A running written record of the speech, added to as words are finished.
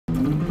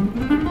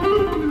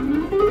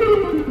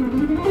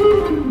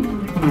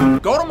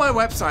my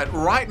website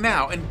right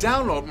now and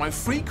download my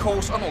free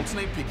course on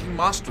alternate picking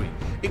mastery.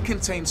 It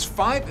contains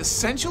 5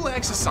 essential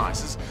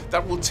exercises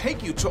that will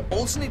take you to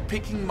alternate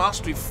picking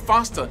mastery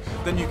faster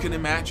than you can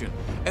imagine.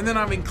 And then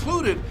I've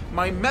included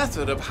my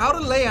method of how to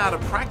lay out a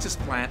practice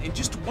plan in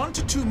just 1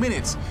 to 2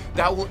 minutes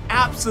that will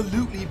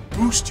absolutely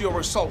boost your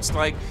results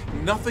like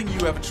nothing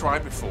you ever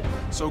tried before.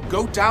 So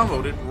go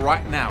download it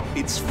right now.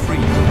 It's free.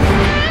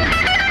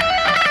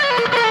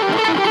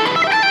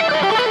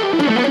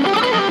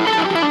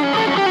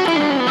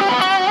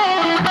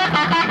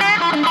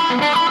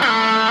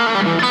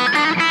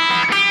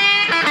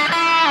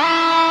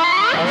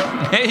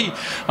 Hey,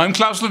 I'm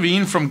Claus from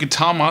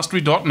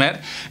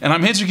GuitarMastery.net, and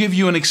I'm here to give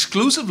you an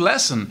exclusive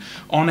lesson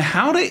on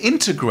how to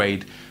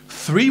integrate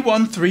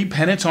 3-1-3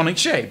 pentatonic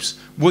shapes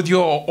with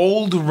your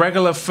old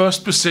regular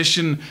first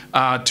position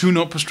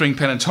 2-note per string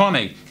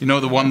pentatonic. You know,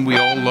 the one we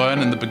all learn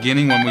in the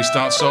beginning when we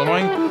start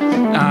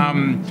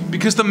soloing.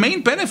 Because the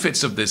main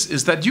benefits of this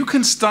is that you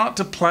can start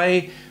to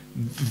play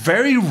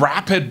very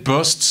rapid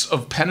bursts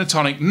of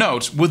pentatonic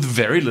notes with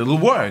very little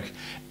work.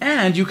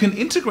 And you can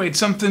integrate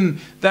something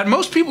that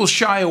most people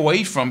shy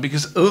away from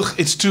because,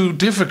 it's too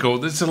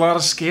difficult. It's a lot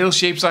of scale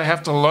shapes I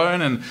have to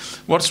learn, and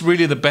what's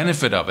really the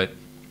benefit of it?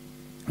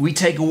 We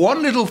take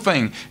one little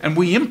thing and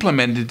we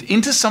implement it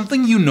into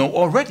something you know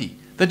already,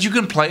 that you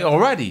can play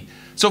already.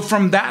 So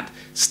from that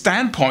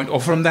standpoint, or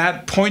from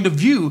that point of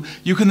view,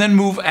 you can then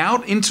move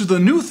out into the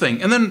new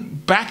thing and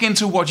then back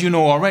into what you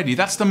know already.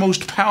 That's the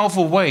most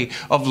powerful way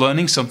of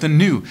learning something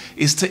new,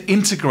 is to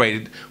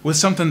integrate it with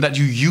something that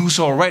you use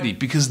already,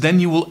 because then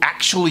you will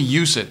actually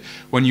use it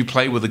when you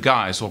play with the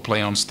guys or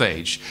play on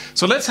stage.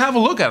 So let's have a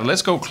look at it.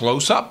 Let's go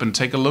close up and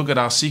take a look at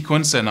our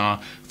sequence and our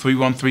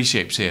 3-1-3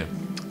 shapes here.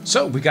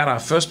 So we got our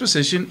first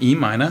position E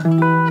minor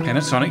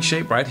pentatonic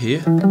shape right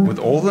here with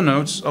all the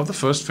notes of the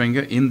first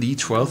finger in the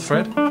 12th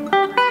fret.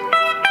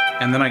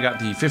 And then I got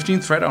the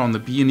 15th fret on the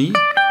B and E.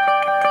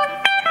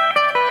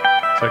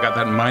 So I got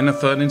that minor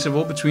third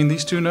interval between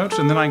these two notes.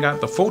 And then I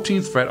got the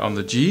 14th fret on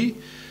the G,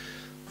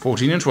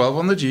 14 and 12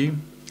 on the G,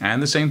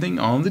 and the same thing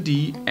on the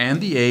D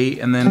and the A,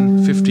 and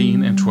then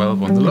 15 and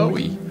 12 on the low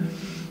E.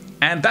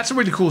 And that's a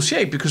really cool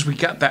shape because we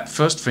got that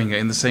first finger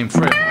in the same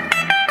fret.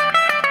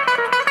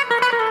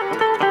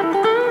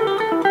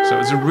 So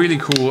it's a really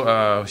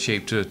cool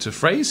shape to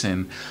phrase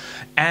in.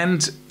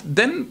 And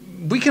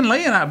then we can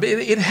lay it out.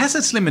 It has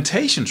its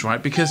limitations,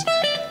 right? Because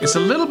it's a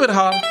little bit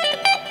hard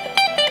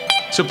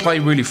to play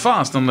really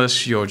fast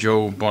unless you're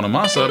Joe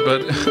Bonamassa,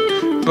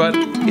 but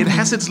it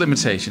has its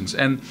limitations.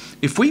 And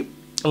if we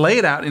lay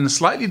it out in a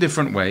slightly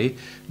different way,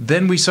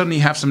 then we suddenly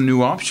have some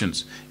new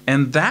options.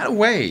 And that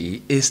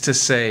way is to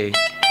say,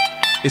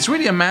 it's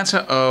really a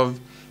matter of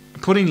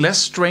putting less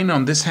strain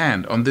on this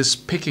hand, on this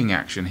picking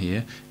action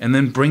here, and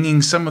then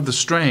bringing some of the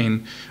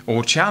strain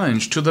or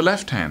challenge to the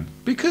left hand,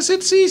 because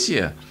it's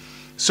easier.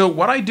 So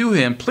what I do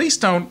here, and please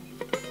don't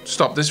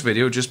stop this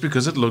video just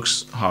because it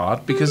looks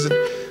hard, because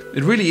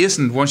it really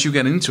isn't once you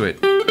get into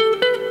it.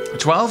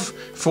 12,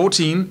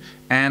 14,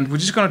 and we're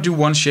just going to do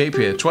one shape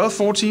here. 12,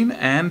 14,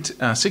 and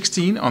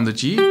 16 on the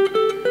G.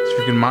 So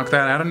you can mark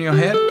that out on your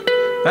head.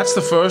 That's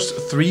the first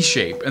 3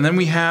 shape. And then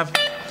we have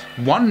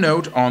one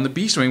note on the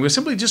B string. We're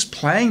simply just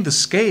playing the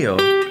scale,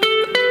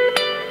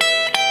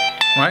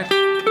 right?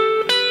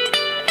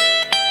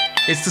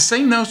 It's the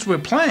same notes we're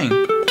playing,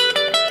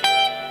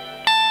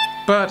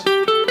 but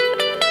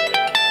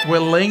we're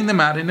laying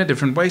them out in a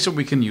different way, so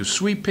we can use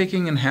sweep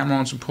picking and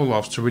hammer-ons and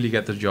pull-offs to really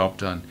get the job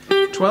done.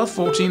 12,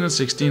 14, and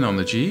 16 on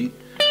the G,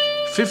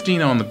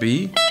 15 on the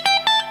B,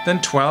 then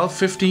 12,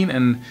 15,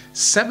 and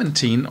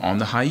 17 on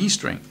the high E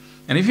string.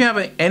 And if you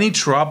have any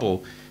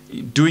trouble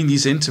doing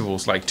these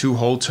intervals, like 2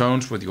 whole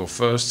tones with your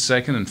first,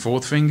 second, and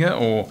fourth finger,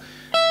 or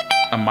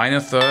a minor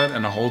third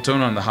and a whole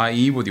tone on the high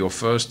E with your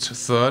first,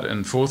 third,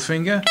 and fourth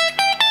finger,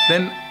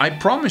 then I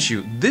promise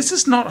you, this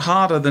is not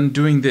harder than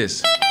doing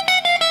this.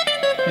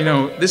 You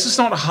know, this is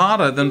not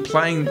harder than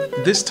playing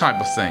this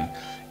type of thing.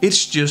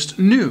 It's just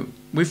new.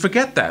 We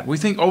forget that. We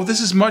think, oh,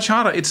 this is much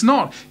harder. It's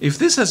not. If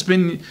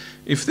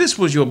this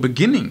was your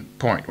beginning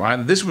point,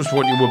 right? This was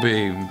what you were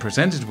being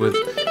presented with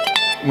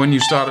when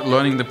you started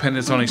learning the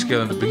pentatonic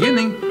scale in the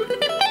beginning,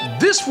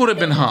 this would have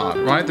been hard,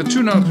 right? The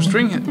 2-note per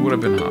string would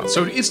have been hard.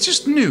 So it's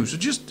just new. So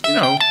just, you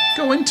know,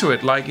 go into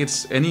it like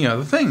it's any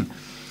other thing.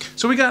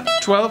 So we got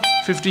 12,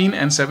 15,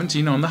 and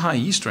 17 on the high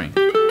E string.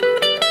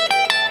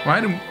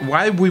 Right? And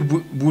why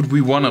would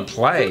we want to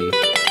play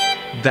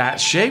that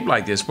shape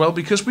like this? Well,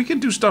 because we can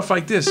do stuff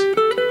like this.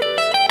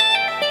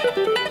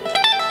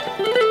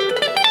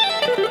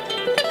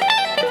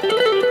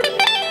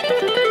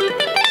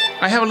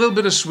 I have a little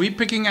bit of sweep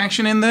picking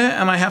action in there,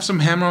 and I have some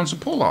hammer-ons and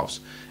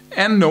pull-offs.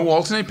 And no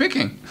alternate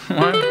picking.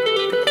 Right?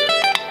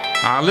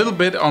 A little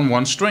bit on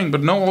one string,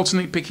 but no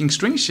alternate picking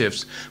string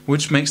shifts,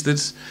 which makes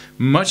this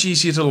much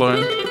easier to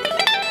learn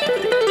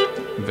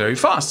very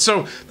fast.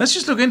 So let's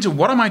just look into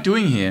what am I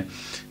doing here.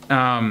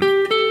 I'm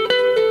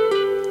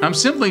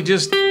simply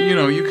just, you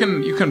know, you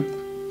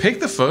can pick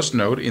the first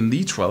note in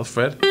the 12th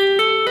fret,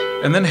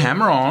 and then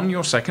hammer on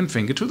your second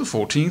finger to the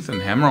 14th,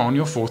 and hammer on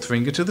your fourth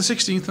finger to the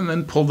 16th, and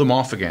then pull them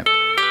off again.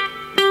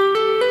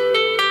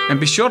 And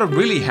be sure to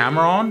really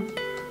hammer on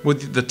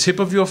with the tip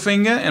of your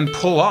finger and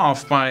pull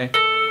off by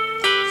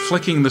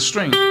flicking the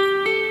string.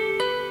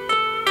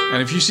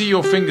 And if you see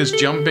your fingers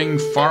jumping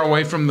far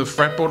away from the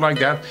fretboard like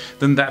that,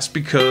 then that's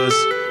because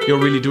you're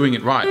really doing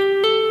it right.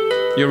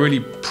 You're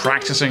really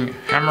practicing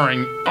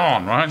hammering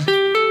on, right?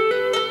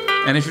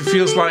 And if it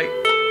feels like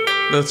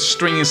the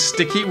string is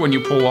sticky when you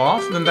pull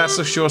off, then that's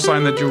a sure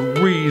sign that you're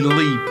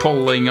really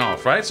pulling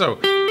off, right? So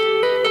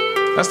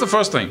that's the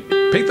first thing.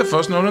 Pick the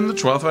first note in the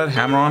 12th fret,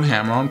 hammer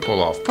on,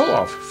 pull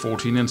off,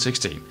 14 and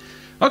 16.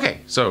 Okay,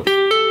 so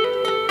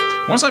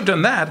once I've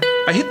done that,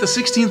 I hit the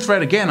 16th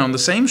fret again on the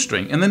same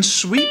string and then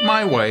sweep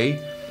my way,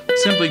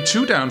 simply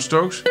 2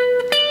 downstrokes,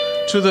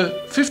 to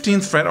the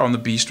 15th fret on the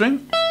B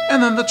string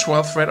and then the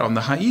 12th fret on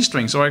the high E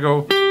string. So I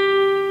go,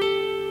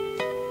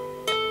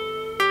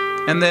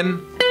 and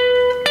then,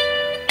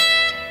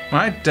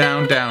 right,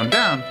 down, down,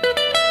 down.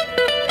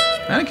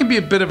 And it can be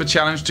a bit of a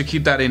challenge to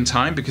keep that in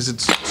time because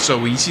it's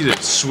so easy to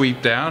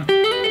sweep down.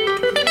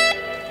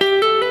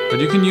 But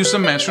you can use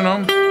some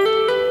metronome.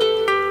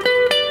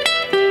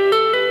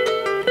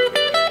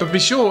 But be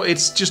sure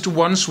it's just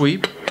one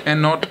sweep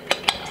and not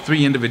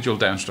 3 individual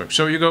downstrokes.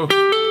 So you go,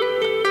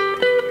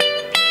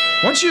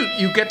 once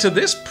you get to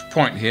this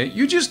point here,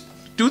 you just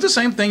do the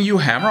same thing. You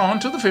hammer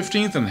on to the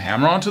 15th and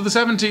hammer on to the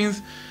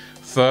 17th,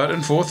 3rd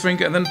and 4th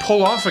finger, and then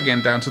pull off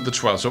again down to the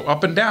 12th. So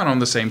up and down on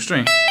the same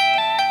string.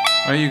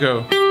 There you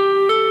go.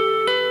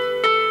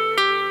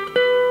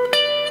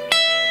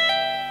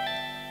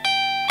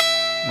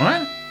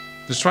 Alright,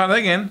 let's try that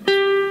again.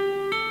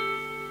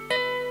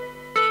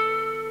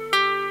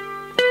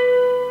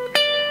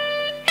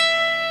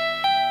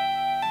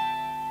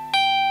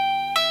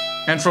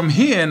 And from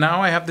here, now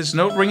I have this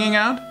note ringing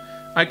out.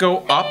 I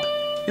go up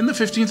in the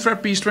 15th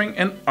fret B string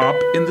and up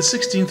in the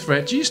 16th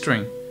fret G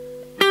string.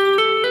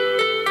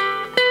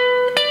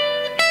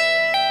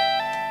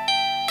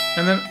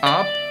 And then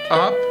up,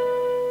 up,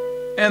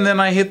 and then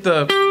I hit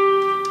the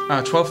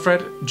 12th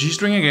fret G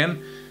string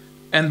again,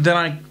 and then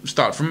I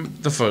start from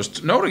the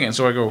first note again.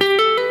 So I go,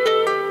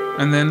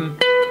 and then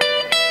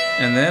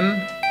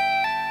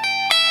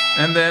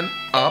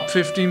up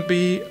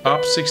 15B,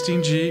 up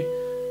 16G,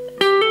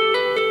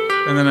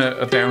 and then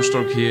a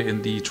downstroke here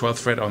in the 12th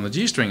fret on the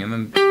G string, and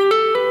then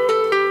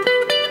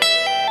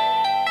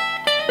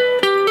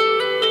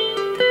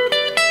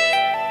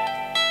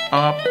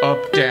up,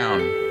 up, down,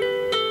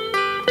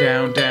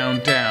 down, down,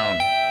 down,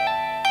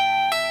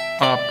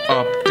 up,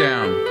 up,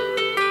 down.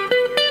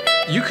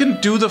 You can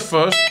do the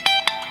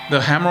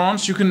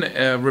hammer-ons, you can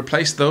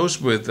replace those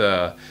with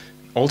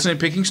alternate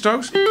picking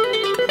strokes.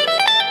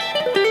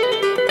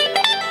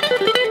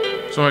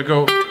 So I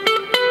go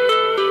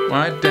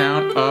right,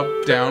 down,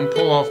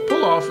 pull off,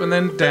 and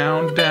then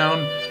down,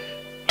 down,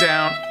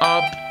 down,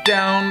 up,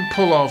 down,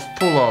 pull off,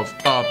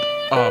 up,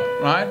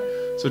 right?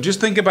 So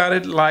just think about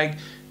it like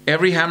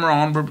every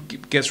hammer-on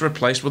gets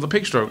replaced with a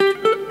pick stroke.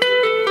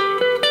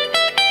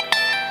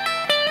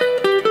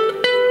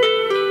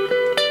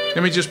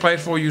 Let me just play it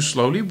for you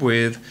slowly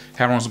with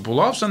hammer-ons and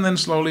pull-offs, and then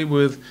slowly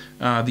with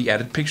the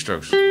added pick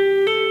strokes.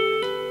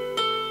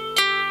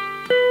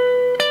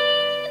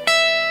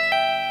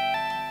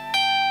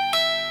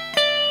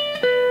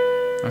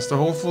 That's the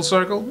whole full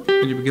circle,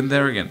 and you begin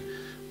there again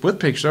with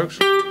pick strokes.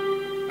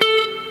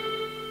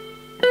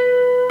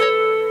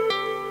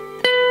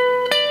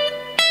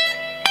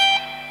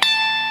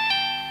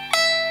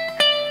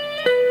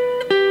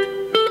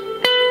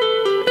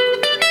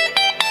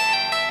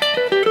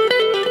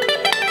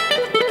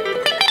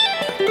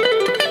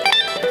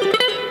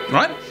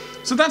 Right?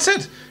 So that's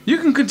it. You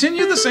can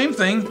continue the same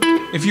thing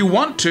if you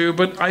want to,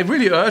 but I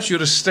really urge you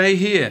to stay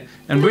here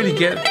and really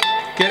get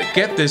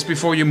this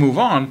before you move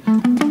on.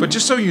 But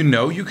just so you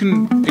know, you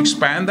can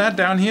expand that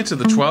down here to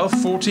the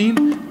 12th,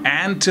 14th,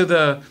 and to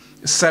the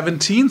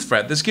 17th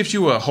fret. This gives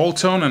you a whole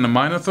tone and a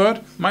minor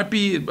third. Might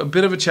be a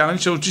bit of a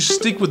challenge, so just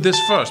stick with this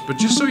first. But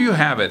just so you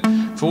have it,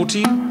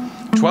 14,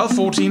 12,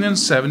 14, and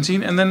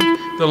 17, and then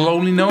the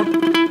lonely note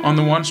on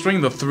the one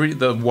string, the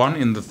 1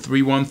 in the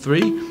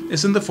 3-1-3,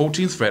 is in the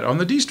 14th fret on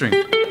the D string.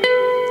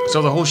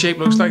 So the whole shape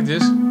looks like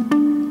this.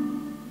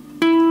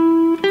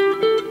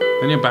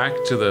 Then you're back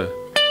to the...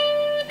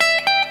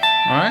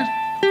 Alright?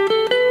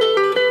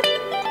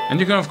 And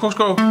you can of course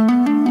go...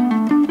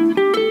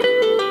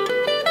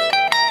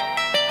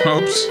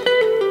 Oops.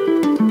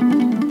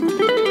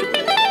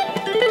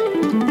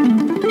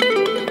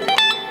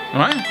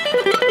 Alright?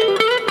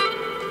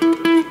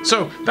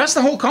 So that's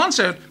the whole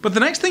concept, but the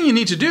next thing you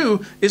need to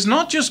do is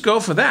not just go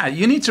for that.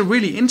 You need to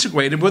really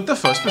integrate it with the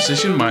first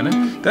position minor.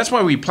 That's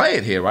why we play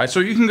it here, right? So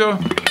you can go...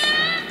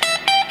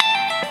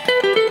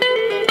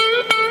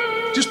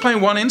 Just play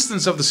one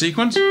instance of the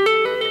sequence.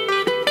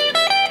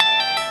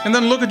 And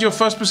then look at your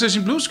first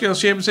position blues scale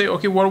shape and say,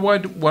 okay, what do I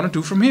want to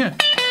do from here?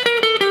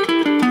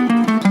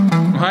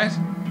 Right?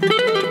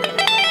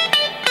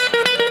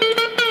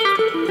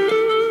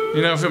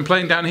 You know, if I'm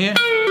playing down here,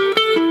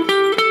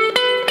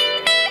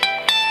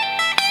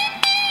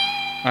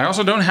 I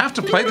also don't have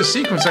to play the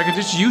sequence, I can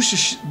just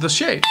use the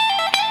shape.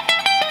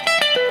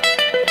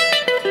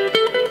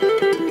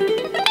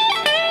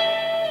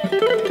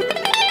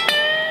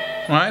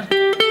 Right?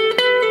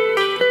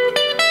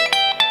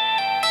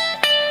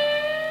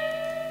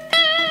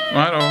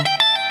 Right, or...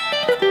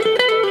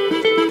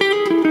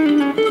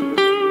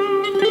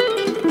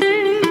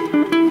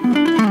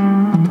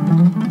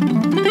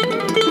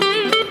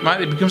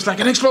 Right, it becomes like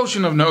an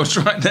explosion of notes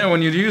right there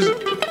when you use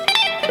it.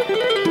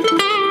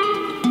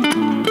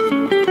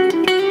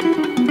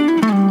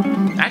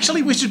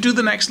 Actually, we should do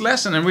the next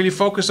lesson and really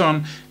focus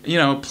on, you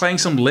know, playing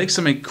some licks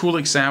and make cool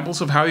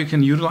examples of how you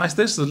can utilize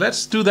this. So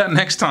let's do that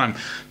next time.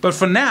 But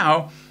for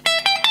now,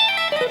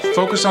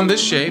 focus on this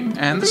shape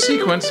and the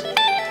sequence,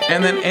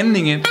 and then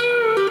ending it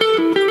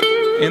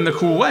in the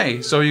cool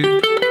way. So you...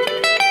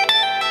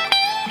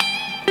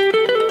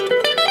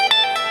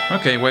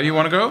 Okay, where do you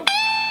want to go?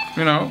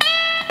 You know...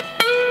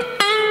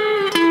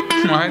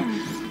 Right?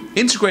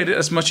 Integrate it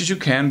as much as you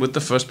can with the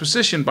first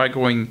position by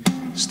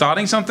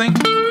starting something.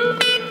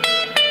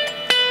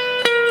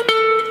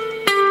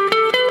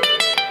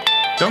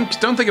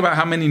 Don't think about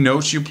how many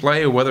notes you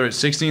play, or whether it's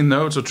 16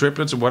 notes or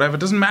triplets or whatever.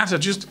 It doesn't matter.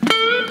 Just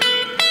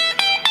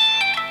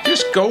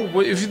go.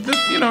 If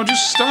you know,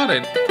 just start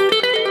it.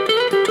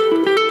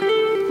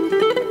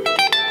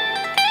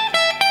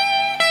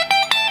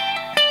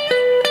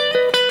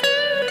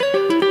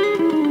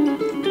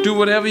 Do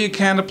whatever you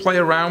can to play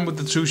around with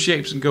the two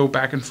shapes and go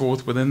back and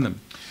forth within them.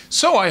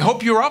 So I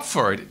hope you're up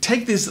for it.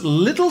 Take this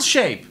little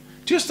shape,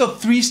 just a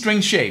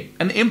 3-string shape,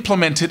 and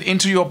implement it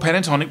into your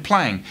pentatonic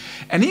playing.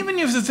 And even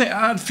if you think,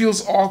 it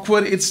feels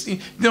awkward,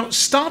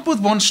 start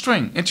with 1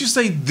 string and just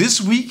say, this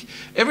week,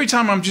 every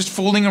time I'm just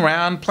fooling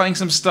around, playing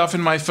some stuff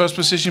in my first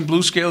position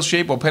blues scale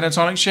shape or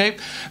pentatonic shape,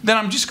 then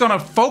I'm just gonna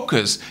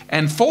focus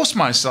and force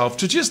myself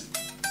to just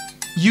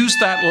use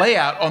that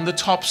layout on the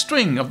top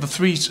string of the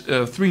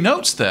three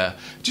notes there.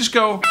 Just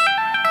go,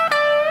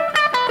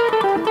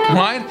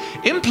 right?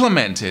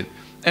 Implement it.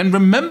 And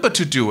remember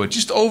to do it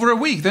just over a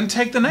week. Then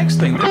take the next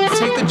thing. Then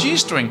take the G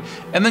string.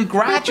 And then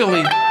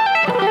gradually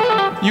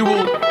you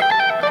will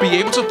be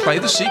able to play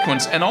the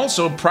sequence and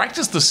also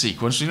practice the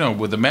sequence, you know,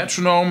 with the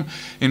metronome,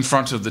 in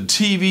front of the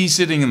TV,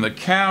 sitting in the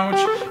couch.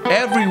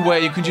 Everywhere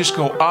you can just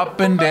go up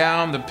and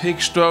down, the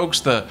pick strokes,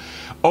 the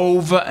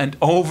over and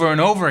over and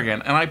over again.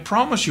 And I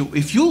promise you,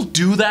 if you'll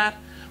do that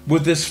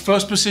with this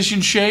first position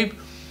shape,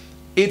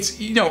 it's,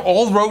 you know,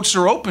 all roads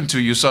are open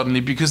to you suddenly,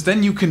 because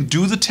then you can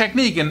do the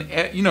technique and,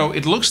 you know,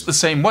 it looks the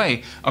same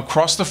way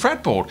across the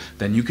fretboard.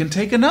 Then you can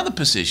take another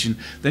position,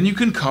 then you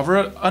can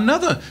cover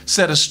another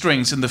set of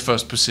strings in the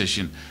first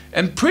position.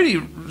 And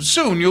pretty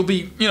soon you'll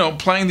be, you know,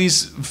 playing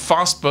these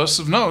fast bursts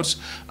of notes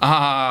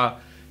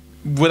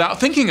without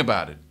thinking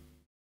about it.